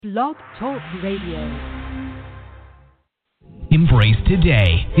Blog Talk Radio. Embrace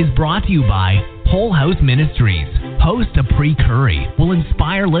Today is brought to you by Whole House Ministries. Host Apri Curry will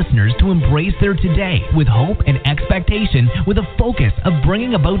inspire listeners to embrace their today with hope and expectation, with a focus of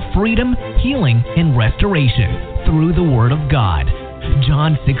bringing about freedom, healing, and restoration through the Word of God.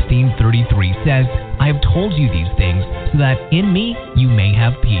 John 16:33 says, I have told you these things so that in me you may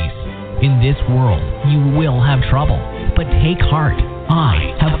have peace. In this world you will have trouble, but take heart.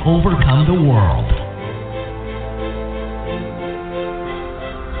 I have overcome the world.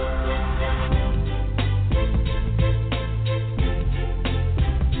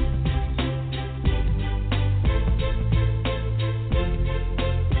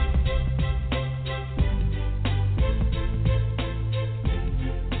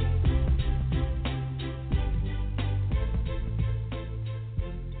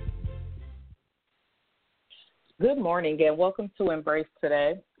 Good morning and welcome to Embrace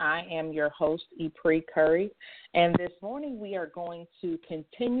Today. I am your host, Apri Curry, and this morning we are going to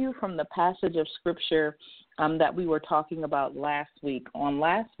continue from the passage of Scripture that we were talking about last week. On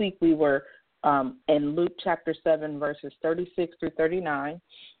last week we were in Luke chapter 7, verses 36 through 39.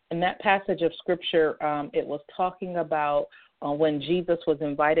 In that passage of Scripture, it was talking about when Jesus was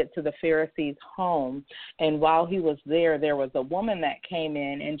invited to the Pharisees' home, and while he was there, there was a woman that came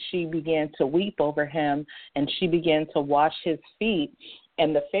in, and she began to weep over him, and she began to wash his feet.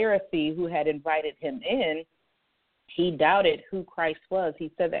 And the Pharisee who had invited him in, he doubted who Christ was.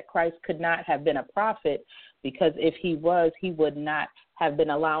 He said that Christ could not have been a prophet, because if he was, he would not have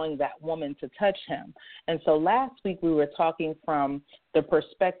been allowing that woman to touch him. And so last week we were talking from the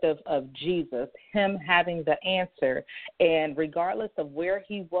perspective of Jesus, him having the answer, and regardless of where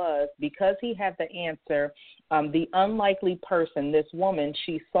he was, because he had the answer, the unlikely person, this woman,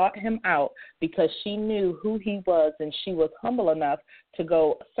 she sought him out because she knew who he was, and she was humble enough to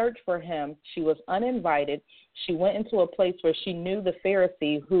go search for him. She was uninvited. She went into a place where she knew the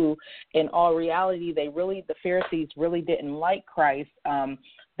Pharisee, who in all reality, the Pharisees really didn't like Christ.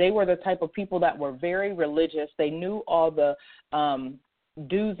 They were the type of people that were very religious. They knew all the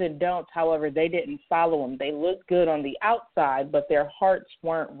do's and don'ts. However, they didn't follow them. They looked good on the outside, but their hearts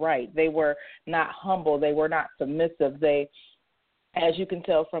weren't right. They were not humble. They were not submissive. They, as you can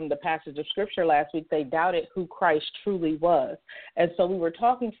tell from the passage of Scripture last week, they doubted who Christ truly was. And so we were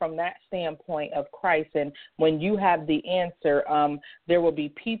talking from that standpoint of Christ. And when you have the answer, there will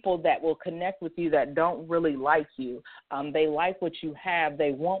be people that will connect with you that don't really like you. They like what you have.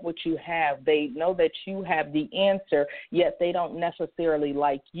 They want what you have. They know that you have the answer, yet they don't necessarily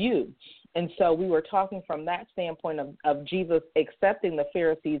like you. And so we were talking from that standpoint of Jesus accepting the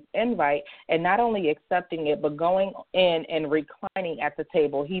Pharisees' invite, and not only accepting it, but going in and reclining at the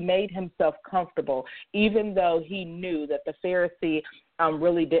table. He made himself comfortable, even though he knew that the Pharisee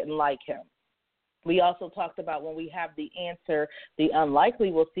really didn't like him. We also talked about when we have the answer, the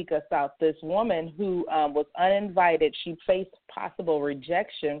unlikely will seek us out. This woman who was uninvited, she faced possible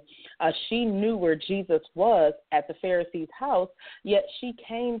rejection. She knew where Jesus was at the Pharisee's house, yet she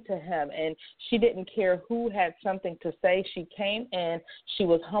came to him, and she didn't care who had something to say. She came in. She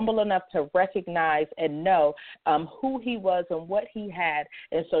was humble enough to recognize and know who he was and what he had,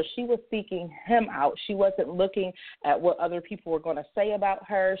 and so she was seeking him out. She wasn't looking at what other people were going to say about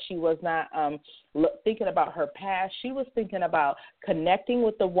her. She was not thinking about her past. She was thinking about connecting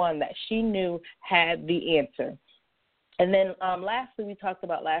with the one that she knew had the answer. And then lastly, we talked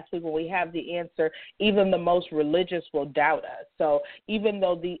about last week, when we have the answer, even the most religious will doubt us. So even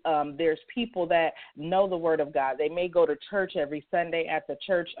though there's people that know the Word of God, they may go to church every Sunday, at the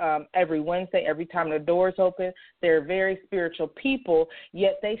church every Wednesday, every time the doors open. They're very spiritual people,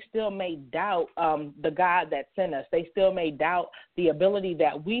 yet they still may doubt the God that sent us. They still may doubt the ability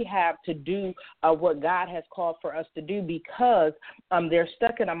that we have to do what God has called for us to do, because they're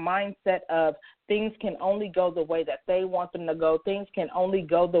stuck in a mindset of things can only go the way that they want them to go. Things can only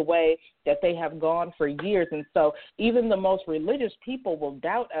go the way that they have gone for years. And so even the most religious people will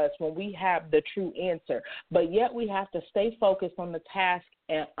doubt us when we have the true answer. But yet we have to stay focused on the task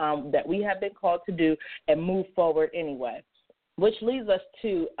that we have been called to do and move forward anyway. Which leads us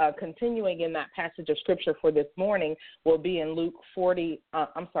to continuing in that passage of Scripture for this morning will be in Luke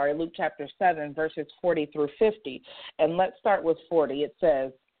chapter 7, verses 40 through 50. And let's start with 40. It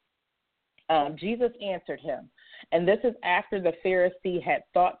says, Jesus answered him, and this is after the Pharisee had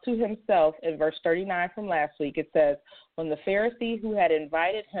thought to himself. In verse 39 from last week, it says, when the Pharisee who had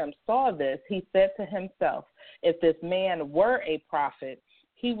invited him saw this, he said to himself, if this man were a prophet,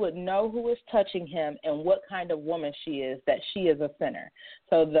 he would know who is touching him and what kind of woman she is, that she is a sinner.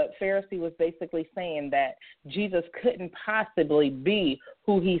 So the Pharisee was basically saying that Jesus couldn't possibly be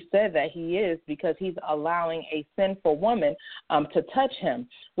who he said that he is because he's allowing a sinful woman to touch him,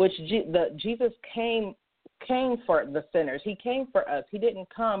 which Jesus came for the sinners. He came for us. He didn't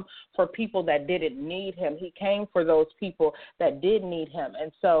come for people that didn't need him. He came for those people that did need him.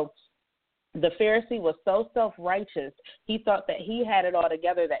 And so the Pharisee was so self-righteous, he thought that he had it all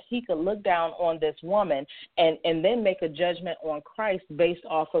together, that he could look down on this woman and then make a judgment on Christ based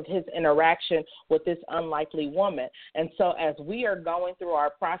off of his interaction with this unlikely woman. And so as we are going through our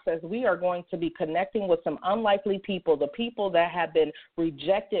process, we are going to be connecting with some unlikely people, the people that have been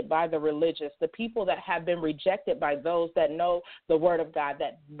rejected by the religious, the people that have been rejected by those that know the Word of God,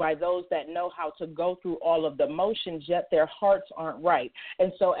 that by those that know how to go through all of the motions, yet their hearts aren't right.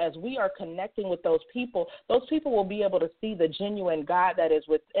 And so as we are connecting with those people will be able to see the genuine God that is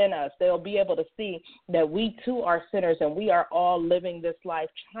within us. They'll be able to see that we too are sinners and we are all living this life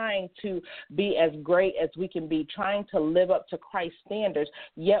trying to be as great as we can be, trying to live up to Christ's standards,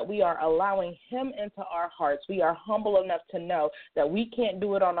 yet we are allowing him into our hearts. We are humble enough to know that we can't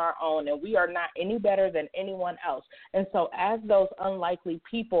do it on our own and we are not any better than anyone else. And so as those unlikely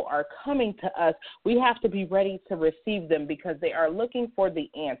people are coming to us, we have to be ready to receive them because they are looking for the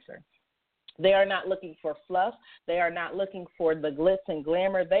answer. They are not looking for fluff. They are not looking for the glitz and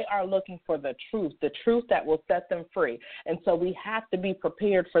glamour. They are looking for the truth that will set them free. And so we have to be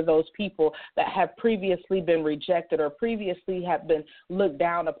prepared for those people that have previously been rejected or previously have been looked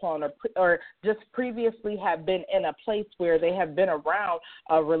down upon or just previously have been in a place where they have been around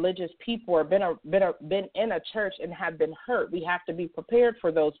religious people or been in a church and have been hurt. We have to be prepared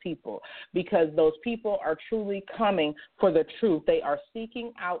for those people because those people are truly coming for the truth. They are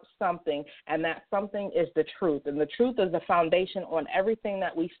seeking out something, and that something is the truth. And the truth is the foundation on everything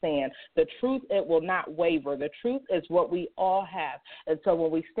that we stand. The truth, it will not waver. The truth is what we all have. And so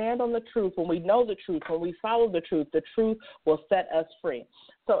when we stand on the truth, when we know the truth, when we follow the truth will set us free.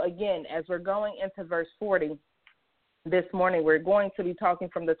 So again, as we're going into verse 40, this morning, we're going to be talking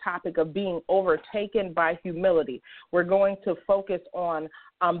from the topic of being overtaken by humility. We're going to focus on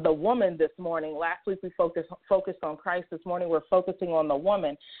the woman this morning. Last week we focused on Christ. This morning we're focusing on the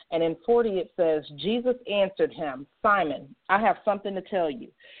woman. And in 40 it says, Jesus answered him, Simon, I have something to tell you.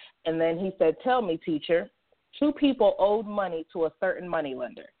 And then he said, tell me, teacher. 2 people owed money to a certain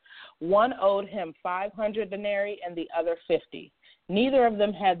moneylender. One owed him 500 denarii and the other 50. Neither of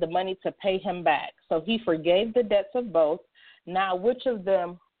them had the money to pay him back, so he forgave the debts of both. Now, which of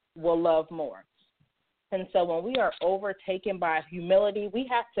them will love more? And so when we are overtaken by humility, we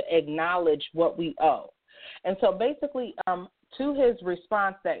have to acknowledge what we owe. And so basically, to his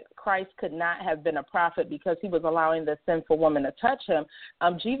response that Christ could not have been a prophet because he was allowing the sinful woman to touch him,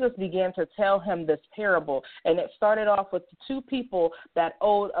 Jesus began to tell him this parable. And it started off with 2 people that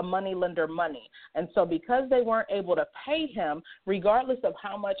owed a moneylender money. And so because they weren't able to pay him, regardless of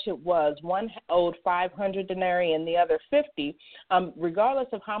how much it was, one owed 500 denarii and the other 50, regardless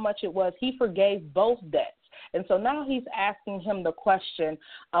of how much it was, he forgave both debts. And so now he's asking him the question,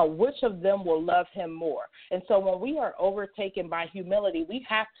 which of them will love him more? And so when we are overtaken by humility, we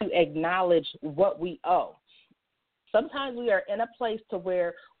have to acknowledge what we owe. Sometimes we are in a place to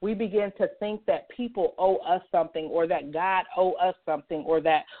where we begin to think that people owe us something or that God owe us something or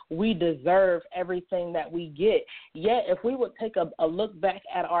that we deserve everything that we get. Yet if we would take a look back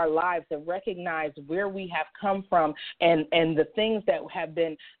at our lives and recognize where we have come from and the things that have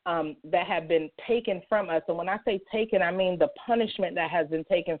been taken from us, and when I say taken, I mean the punishment that has been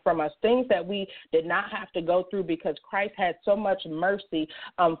taken from us, things that we did not have to go through because Christ had so much mercy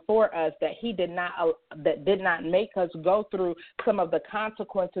for us that he did not make us go through some of the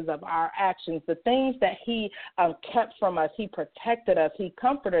consequences of our actions, the things that he kept from us. He protected us. He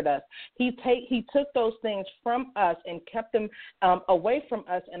comforted us. He took those things from us and kept them away from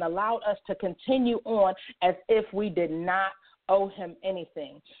us and allowed us to continue on as if we did not owe him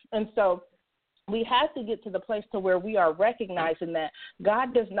anything. And so we have to get to the place to where we are recognizing that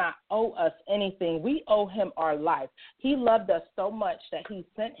God does not owe us anything. We owe him our life. He loved us so much that he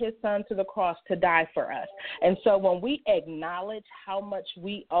sent his son to the cross to die for us. And so when we acknowledge how much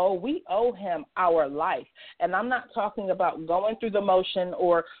we owe him our life. And I'm not talking about going through the motion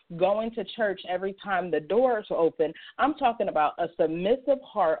or going to church every time the doors open. I'm talking about a submissive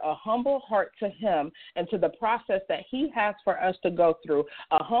heart, a humble heart to him and to the process that he has for us to go through,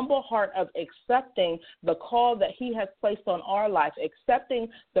 a humble heart of acceptance accepting the call that he has placed on our life, accepting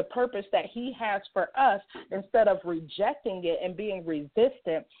the purpose that he has for us instead of rejecting it and being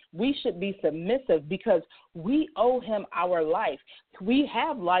resistant, we should be submissive because we owe him our life. We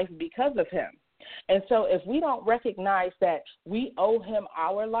have life because of him. And so if we don't recognize that we owe him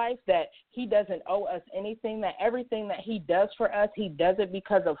our life, that he doesn't owe us anything, that everything that he does for us, he does it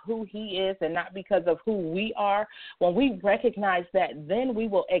because of who he is and not because of who we are, when we recognize that, then we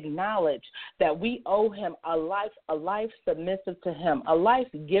will acknowledge that we owe him a life submissive to him, a life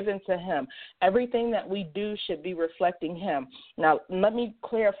given to him. Everything that we do should be reflecting him. Now, let me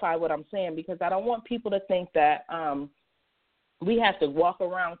clarify what I'm saying, because I don't want people to think that we have to walk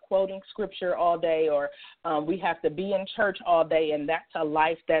around quoting scripture all day, or we have to be in church all day, and that's a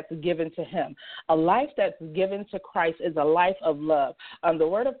life that's given to him. A life that's given to Christ is a life of love. The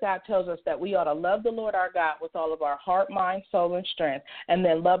Word of God tells us that we ought to love the Lord our God with all of our heart, mind, soul, and strength, and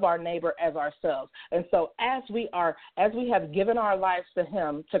then love our neighbor as ourselves. And so as we have given our lives to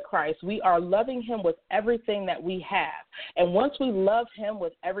him, to Christ, we are loving him with everything that we have. And once we love him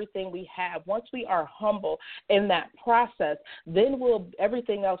with everything we have, once we are humble in that process, then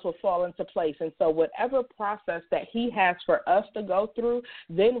everything else will fall into place. And so whatever process that he has for us to go through,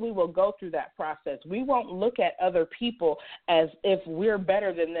 then we will go through that process. We won't look at other people as if we're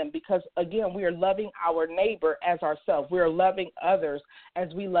better than them, because, again, we are loving our neighbor as ourselves. We are loving others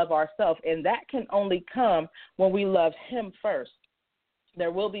as we love ourselves. And that can only come when we love him first. There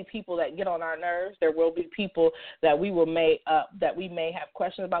will be people that get on our nerves. There will be people that we may have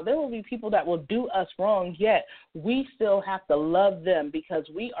questions about. There will be people that will do us wrong, yet we still have to love them because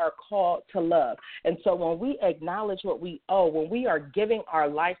we are called to love. And so when we acknowledge what we owe, when we are giving our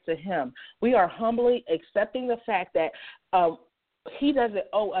life to him, we are humbly accepting the fact that he doesn't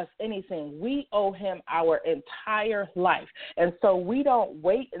owe us anything. We owe him our entire life. And so we don't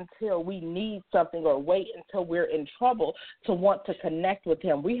wait until we need something or wait until we're in trouble to want to connect with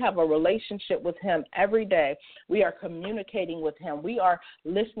him. We have a relationship with him every day. We are communicating with him. We are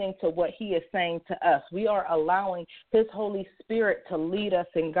listening to what he is saying to us. We are allowing his Holy Spirit to lead us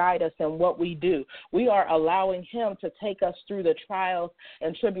and guide us in what we do. We are allowing him to take us through the trials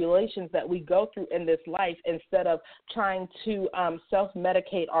and tribulations that we go through in this life, instead of trying to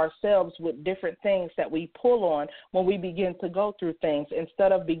self-medicate ourselves with different things that we pull on when we begin to go through things.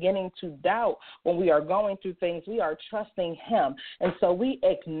 Instead of beginning to doubt when we are going through things, we are trusting him. And so we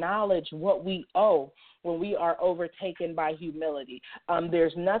acknowledge what we owe when we are overtaken by humility.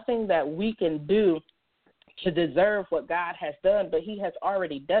 There's nothing that we can do to deserve what God has done, but he has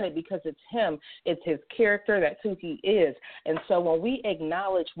already done it because it's him. It's his character. That's who he is. And so when we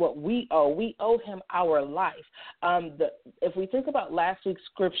acknowledge what we owe him our life. If we think about last week's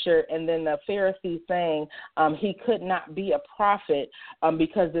scripture and then the Pharisee saying he could not be a prophet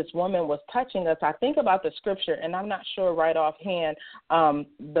because this woman was touching us, I think about the scripture, and I'm not sure right offhand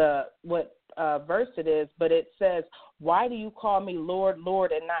what verse it is, but it says, "Why do you call me Lord,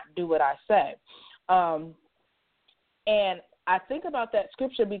 Lord, and not do what I say?" And I think about that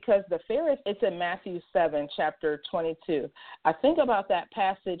scripture because the Pharisee, it's in Matthew 7, chapter 22. I think about that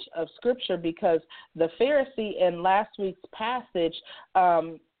passage of scripture because the Pharisee in last week's passage,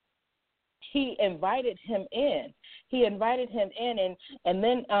 he invited him in. And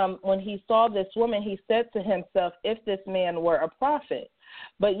then when he saw this woman, he said to himself, if this man were a prophet.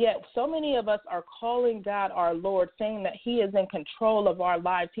 But yet so many of us are calling God our Lord, saying that he is in control of our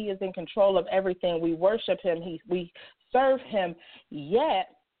lives. He is in control of everything. We worship him. We serve him, yet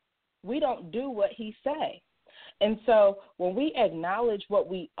we don't do what he say. And so when we acknowledge what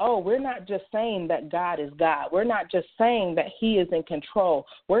we owe, we're not just saying that God is God. We're not just saying that he is in control.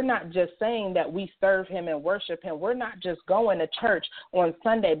 We're not just saying that we serve him and worship him. We're not just going to church on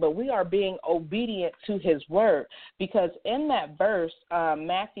Sunday, but we are being obedient to his word. Because in that verse,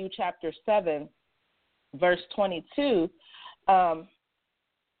 Matthew chapter 7, verse 22,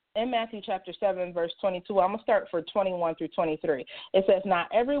 in Matthew chapter 7, verse 22, I'm going to start for 21 through 23. It says, "Not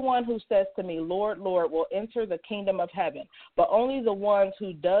everyone who says to me, Lord, Lord, will enter the kingdom of heaven, but only the ones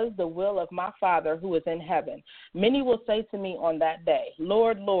who does the will of my Father who is in heaven. Many will say to me on that day,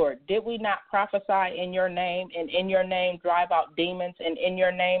 Lord, Lord, did we not prophesy in your name, and in your name drive out demons, and in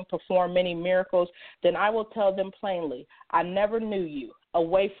your name perform many miracles? Then I will tell them plainly, I never knew you.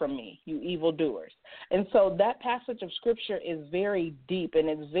 away from me, you evildoers. And so that passage of Scripture is very deep, and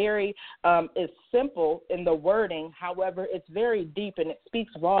it's very it's simple in the wording. However, it's very deep, and it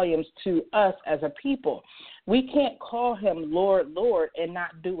speaks volumes to us as a people. We can't call him Lord, Lord, and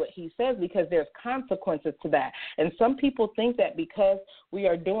not do what he says, because there's consequences to that. And some people think that because we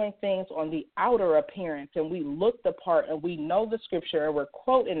are doing things on the outer appearance and we look the part and we know the Scripture and we're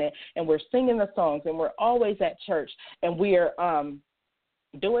quoting it and we're singing the songs and we're always at church and we are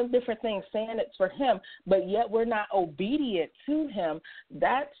doing different things, saying it's for him, but yet we're not obedient to him,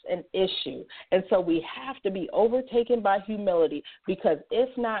 that's an issue. And so we have to be overtaken by humility, because if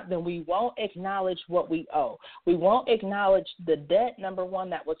not, then we won't acknowledge what we owe. We won't acknowledge the debt, number one,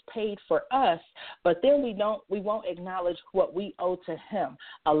 that was paid for us, but then we won't acknowledge what we owe to him,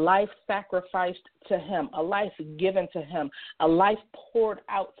 a life sacrificed to him, a life given to him, a life poured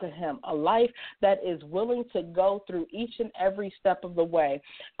out to him, a life that is willing to go through each and every step of the way.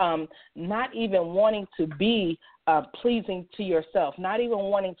 Not even wanting to be pleasing to yourself, not even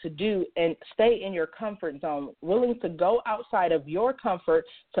wanting to do and stay in your comfort zone, willing to go outside of your comfort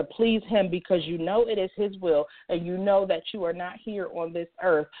to please him, because you know it is his will and you know that you are not here on this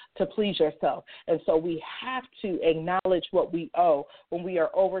earth to please yourself. And so we have to acknowledge what we owe when we are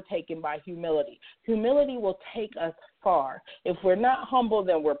overtaken by humility. Humility will take us far. If we're not humble,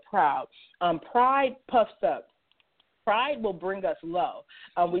 then we're proud. Pride puffs up. Pride will bring us low.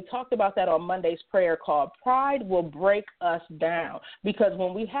 We talked about that on Monday's prayer call. Pride will break us down, because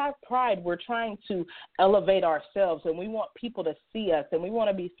when we have pride, we're trying to elevate ourselves, and we want people to see us, and we want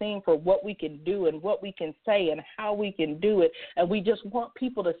to be seen for what we can do and what we can say and how we can do it, and we just want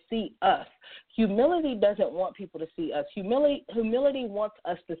people to see us. Humility doesn't want people to see us. Humility wants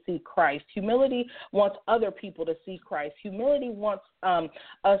us to see Christ. Humility wants other people to see Christ. Humility wants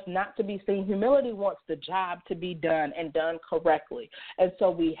us not to be seen. Humility wants the job to be done and done correctly. And so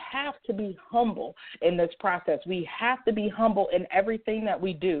we have to be humble in this process. We have to be humble in everything that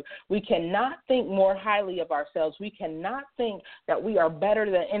we do. We cannot think more highly of ourselves. We cannot think that we are better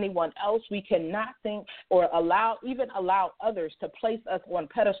than anyone else. We cannot think or allow others to place us on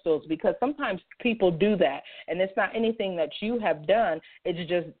pedestals, because sometimes people do that, and it's not anything that you have done. It's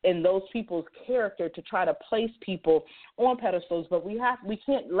just in those people's character to try to place people on pedestals. But we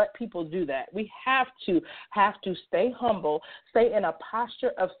can't let people do that. We have to stay humble, stay in a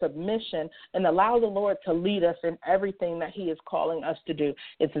posture of submission, and allow the Lord to lead us in everything that he is calling us to do.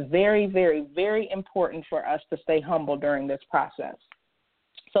 It's very, very, very important for us to stay humble during this process.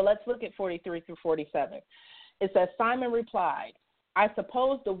 So let's look at 43 through 47. It says, Simon replied, I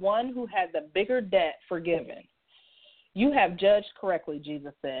suppose the one who had the bigger debt forgiven. You have judged correctly,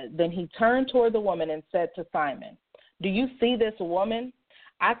 Jesus said. Then he turned toward the woman and said to Simon, do you see this woman?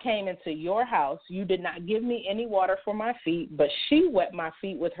 I came into your house. You did not give me any water for my feet, but she wet my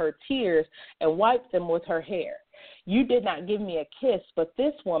feet with her tears and wiped them with her hair. You did not give me a kiss, but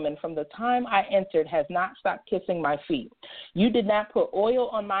this woman from the time I entered has not stopped kissing my feet. You did not put oil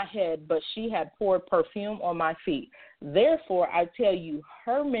on my head, but she had poured perfume on my feet. Therefore, I tell you,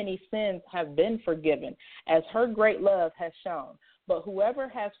 her many sins have been forgiven, as her great love has shown. But whoever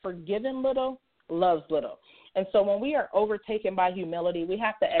has forgiven little loves little. And so when we are overtaken by humility, we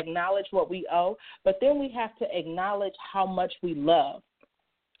have to acknowledge what we owe, but then we have to acknowledge how much we love.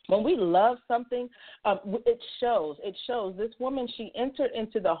 When we love something, it shows. It shows. This woman, she entered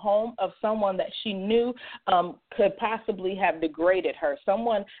into the home of someone that she knew could possibly have degraded her,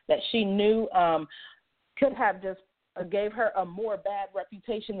 someone that she knew could have just gave her a more bad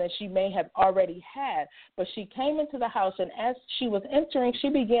reputation than she may have already had. But she came into the house, and as she was entering, she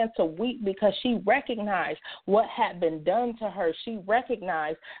began to weep because she recognized what had been done to her. She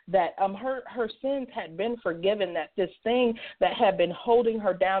recognized that her sins had been forgiven, that this thing that had been holding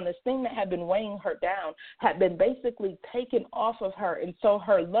her down, this thing that had been weighing her down, had been basically taken off of her. And so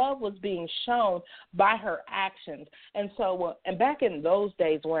her love was being shown by her actions. And so, and back in those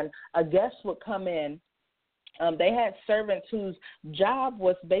days when a guest would come in, they had servants whose job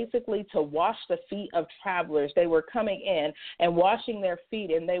was basically to wash the feet of travelers. They were coming in and washing their feet,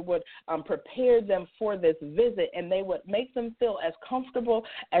 and they would prepare them for this visit, and they would make them feel as comfortable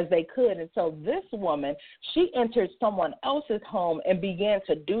as they could. And so this woman, she entered someone else's home and began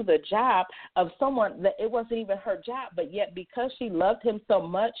to do the job of someone that it wasn't even her job, but yet because she loved him so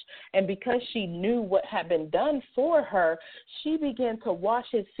much and because she knew what had been done for her, she began to wash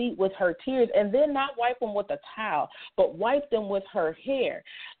his feet with her tears, and then not wipe them with a towel, but wiped them with her hair.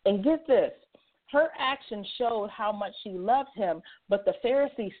 And get this, her action showed how much she loved him, but the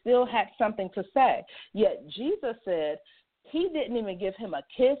Pharisee still had something to say. Yet Jesus said, He didn't even give him a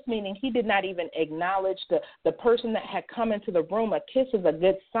kiss, meaning he did not even acknowledge the person that had come into the room. A kiss is a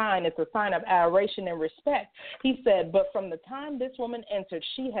good sign. It's a sign of adoration and respect. He said, but from the time this woman entered,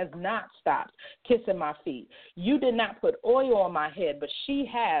 she has not stopped kissing my feet. You did not put oil on my head, but she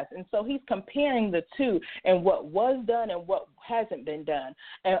has. And so he's comparing the two and what was done and what hasn't been done.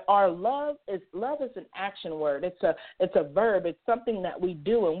 And our love is an action word. It's a verb. It's something that we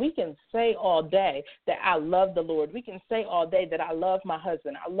do, and we can say all day that I love the Lord. We can say all day that I love my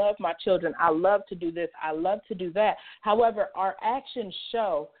husband. I love my children. I love to do this. I love to do that. However, our actions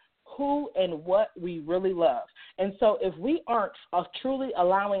show who and what we really love. And so if we aren't truly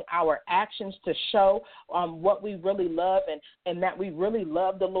allowing our actions to show what we really love and that we really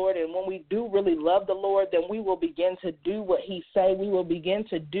love the Lord, and when we do really love the Lord, then we will begin to do what he say. We will begin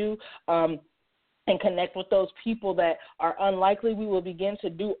to do and connect with those people that are unlikely. We will begin to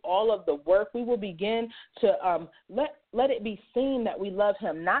do all of the work. We will begin to let it be seen that we love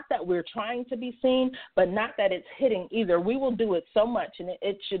him, not that we're trying to be seen, but not that it's hitting either. We will do it so much, and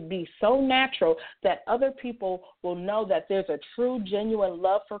it should be so natural that other people will know that there's a true, genuine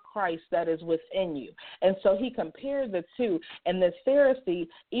love for Christ that is within you. And so he compared the two. And this Pharisee,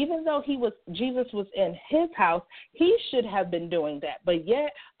 even though Jesus was in his house, he should have been doing that. But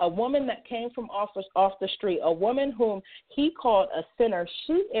yet a woman that came from off the street, a woman whom he called a sinner,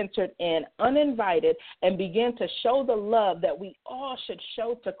 she entered in uninvited and began to show the love that we all should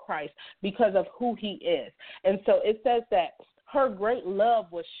show to Christ because of who he is. And so it says that her great love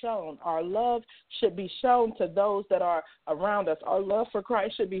was shown. Our love should be shown to those that are around us. Our love for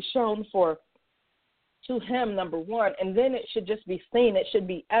Christ should be shown to him, number one, and then it should just be seen. It should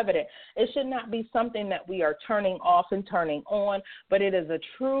be evident. It should not be something that we are turning off and turning on, but it is a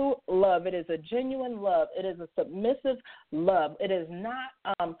true love. It is a genuine love. It is a submissive love. It is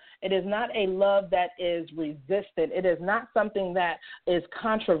not a love that is resistant. It is not something that is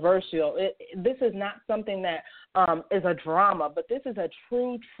controversial. This is not something that is a drama, but this is a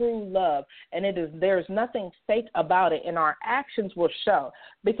true love, and there's nothing fake about it, and our actions will show.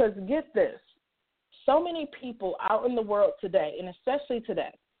 Because get this, so many people out in the world today, and especially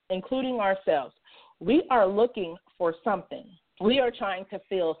today, including ourselves, we are looking for something. We are trying to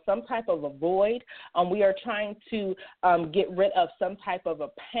fill some type of a void. We are trying to get rid of some type of a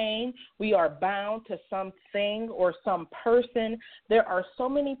pain. We are bound to something or some person. There are so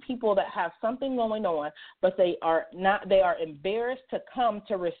many people that have something going on, but they are embarrassed to come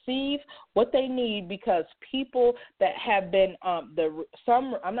to receive what they need because people that have been I'm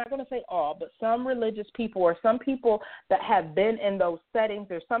not going to say all, but some religious people or some people that have been in those settings,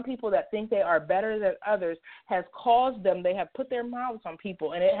 there's some people that think they are better than others, has caused them, they have put their mouths on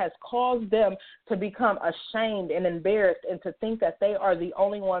people, and it has caused them to become ashamed and embarrassed and to think that they are the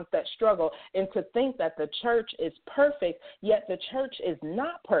only ones that struggle and to think that the church is perfect, yet the church is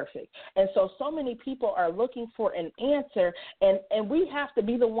not perfect. And so many people are looking for an answer, and we have to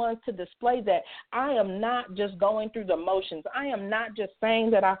be the ones to display that I am not just going through the motions. I am not just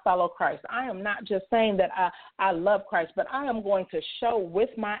saying that I follow Christ. I am not just saying that I love Christ, but I am going to show with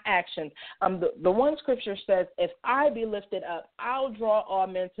my actions. The one scripture says, if I be lifted up, I'll draw all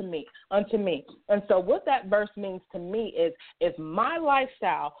men unto me. And so what that verse means to me is if my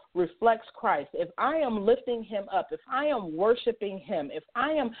lifestyle reflects Christ, if I am lifting him up, if I am worshiping him, if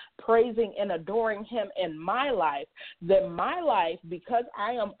I am praising and adoring him in my life, then my life, because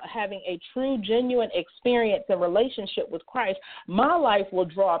I am having a true, genuine experience and relationship with Christ, my life will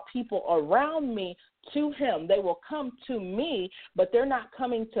draw people around me to him. They will come to me, but they're not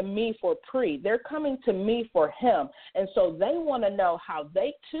coming to me for they're coming to me for him. And so they want to know how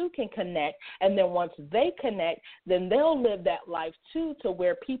they too can connect. And then once they connect, then they'll live that life too, to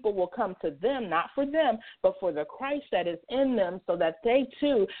where people will come to them, not for them, but for the Christ that is in them, so that they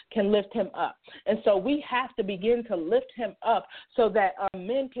too can lift him up. And so we have to begin to lift him up so that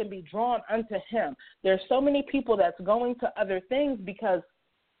men can be drawn unto him. There's so many people that's going to other things because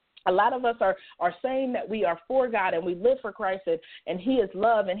a lot of us are saying that we are for God and we live for Christ and he is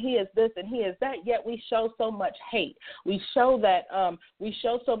love and he is this and he is that, yet we show so much hate. We show that we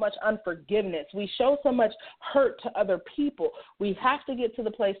show so much unforgiveness. We show so much hurt to other people. We have to get to the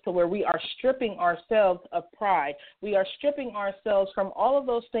place to where we are stripping ourselves of pride. We are stripping ourselves from all of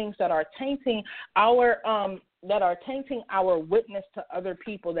those things that are tainting our witness to other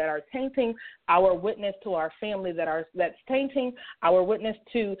people, that are tainting our witness to our family, that's tainting our witness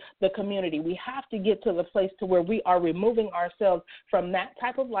to the community. We have to get to the place to where we are removing ourselves from that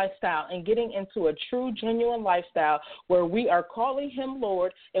type of lifestyle and getting into a true, genuine lifestyle where we are calling him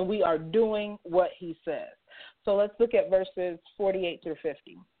Lord and we are doing what he says. So let's look at verses 48 through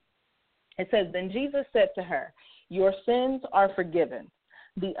 50. It says, then Jesus said to her, your sins are forgiven.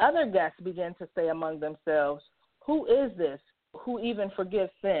 The other guests began to say among themselves, who is this who even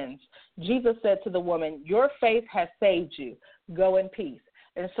forgives sins? Jesus said to the woman, your faith has saved you. Go in peace.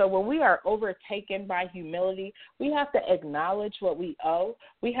 And so when we are overtaken by humility, we have to acknowledge what we owe.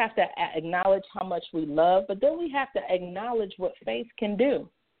 We have to acknowledge how much we love, but then we have to acknowledge what faith can do.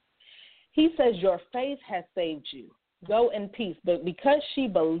 He says, your faith has saved you. Go in peace. But because she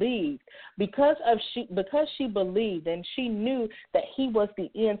believed, because she believed and she knew that he was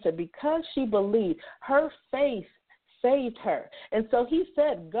the answer, because she believed, her faith saved her. And so he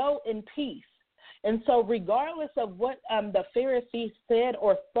said, go in peace. And so regardless of what the Pharisees said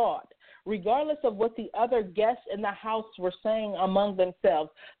or thought, regardless of what the other guests in the house were saying among themselves,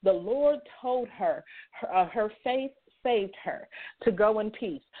 the Lord told her her faith saved her to go in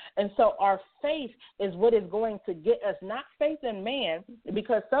peace. And so our faith is what is going to get us, not faith in man,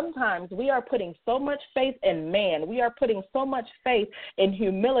 because sometimes we are putting so much faith in man. We are putting so much faith in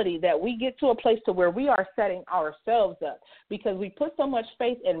humility that we get to a place to where we are setting ourselves up, because we put so much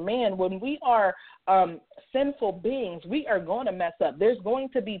faith in man. When we are sinful beings, we are going to mess up. There's going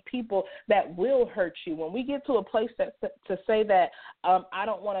to be people that will hurt you. When we get to a place to say that I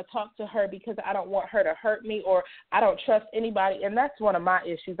don't want to talk to her because I don't want her to hurt me, or I don't trust anybody, and that's one of my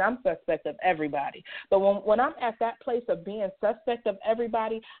issues. I'm suspect of everybody. But when I'm at that place of being suspect of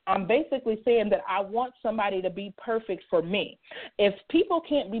everybody, I'm basically saying that I want somebody to be perfect for me. If people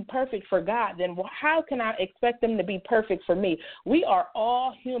can't be perfect for God, then how can I expect them to be perfect for me? We are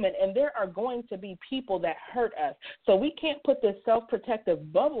all human, and there are going to be people that hurt us. So we can't put this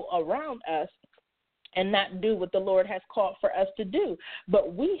self-protective bubble around us and not do what the Lord has called for us to do.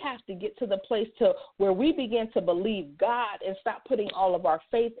 But we have to get to the place to where we begin to believe God and stop putting all of our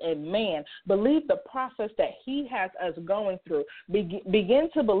faith in man. Believe the process that he has us going through. Begin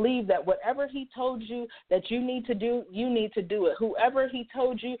to believe that whatever he told you that you need to do, you need to do it. Whoever he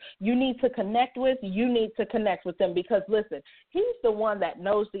told you you need to connect with, you need to connect with them, because, listen, he's the one that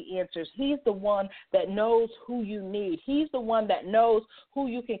knows the answers. He's the one that knows who you need. He's the one that knows who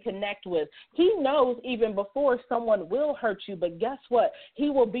you can connect with. He knows even before someone will hurt you, but guess what?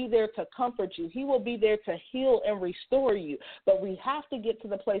 He will be there to comfort you. He will be there to heal and restore you. But we have to get to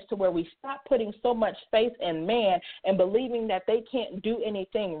the place to where we stop putting so much faith in man and believing that they can't do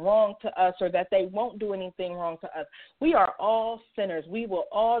anything wrong to us, or that they won't do anything wrong to us. We are all sinners. We will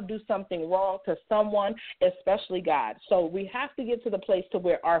all do something wrong to someone, especially God. So we have to get to the place to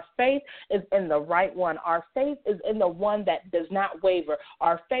where our faith is in the right one. Our faith is in the one that does not waver.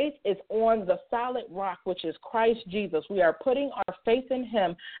 Our faith is on the solid rock, which is Christ Jesus. We are putting our faith in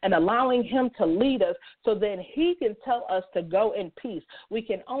him and allowing him to lead us, so then he can tell us to go in peace. We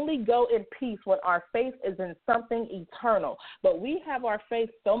can only go in peace when our faith is in something eternal. But we have our faith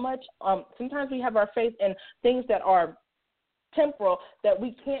so much, sometimes we have our faith in things that are temporal, that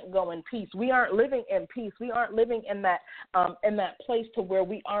we can't go in peace. We aren't living in peace. We aren't living in that place to where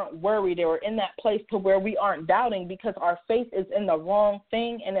we aren't worried, or in that place to where we aren't doubting, because our faith is in the wrong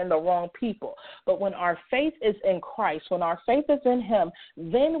thing and in the wrong people. But when our faith is in Christ, when our faith is in him,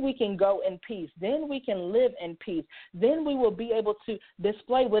 then we can go in peace. Then we can live in peace. Then we will be able to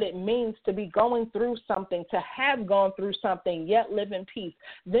display what it means to be going through something, to have gone through something, yet live in peace.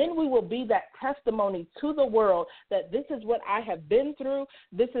 Then we will be that testimony to the world that this is what I have been through.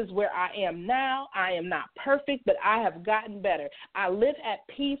 This is where I am now. I am not perfect, but I have gotten better. I live at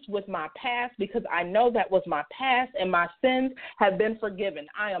peace with my past, because I know that was my past and my sins have been forgiven.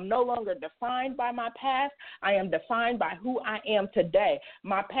 I am no longer defined by my past. I am defined by who I am today.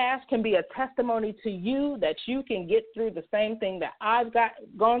 My past can be a testimony to you that you can get through the same thing that I've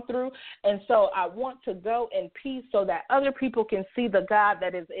gone through. And so I want to go in peace so that other people can see the God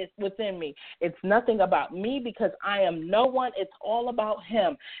that is within me. It's nothing about me, because I am no one. It's all about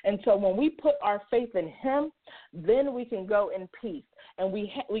him. And so when we put our faith in him, then we can go in peace. And we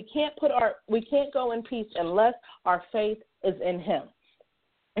can't go in peace unless our faith is in him.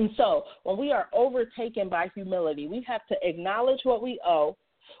 And so when we are overtaken by humility, we have to acknowledge what we owe.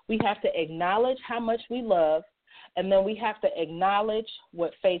 We have to acknowledge how much we love. And then we have to acknowledge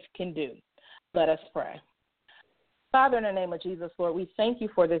what faith can do. Let us pray. Father, in the name of Jesus, Lord, we thank you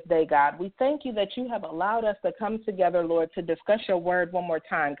for this day, God. We thank you that you have allowed us to come together, Lord, to discuss your word one more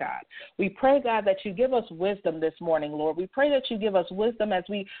time, God. We pray, God, that you give us wisdom this morning, Lord. We pray that you give us wisdom as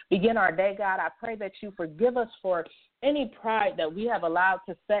we begin our day, God. I pray that you forgive us for any pride that we have allowed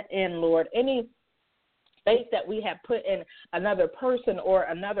to set in, Lord, any faith that we have put in another person or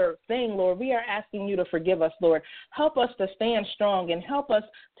another thing, Lord, we are asking you to forgive us, Lord. Help us to stand strong and help us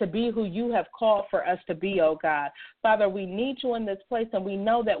to be who you have called for us to be, oh God. Father, we need you in this place, and we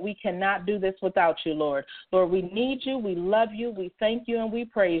know that we cannot do this without you, Lord. Lord, we need you, we love you, we thank you, and we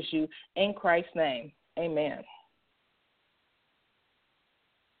praise you. In Christ's name, amen.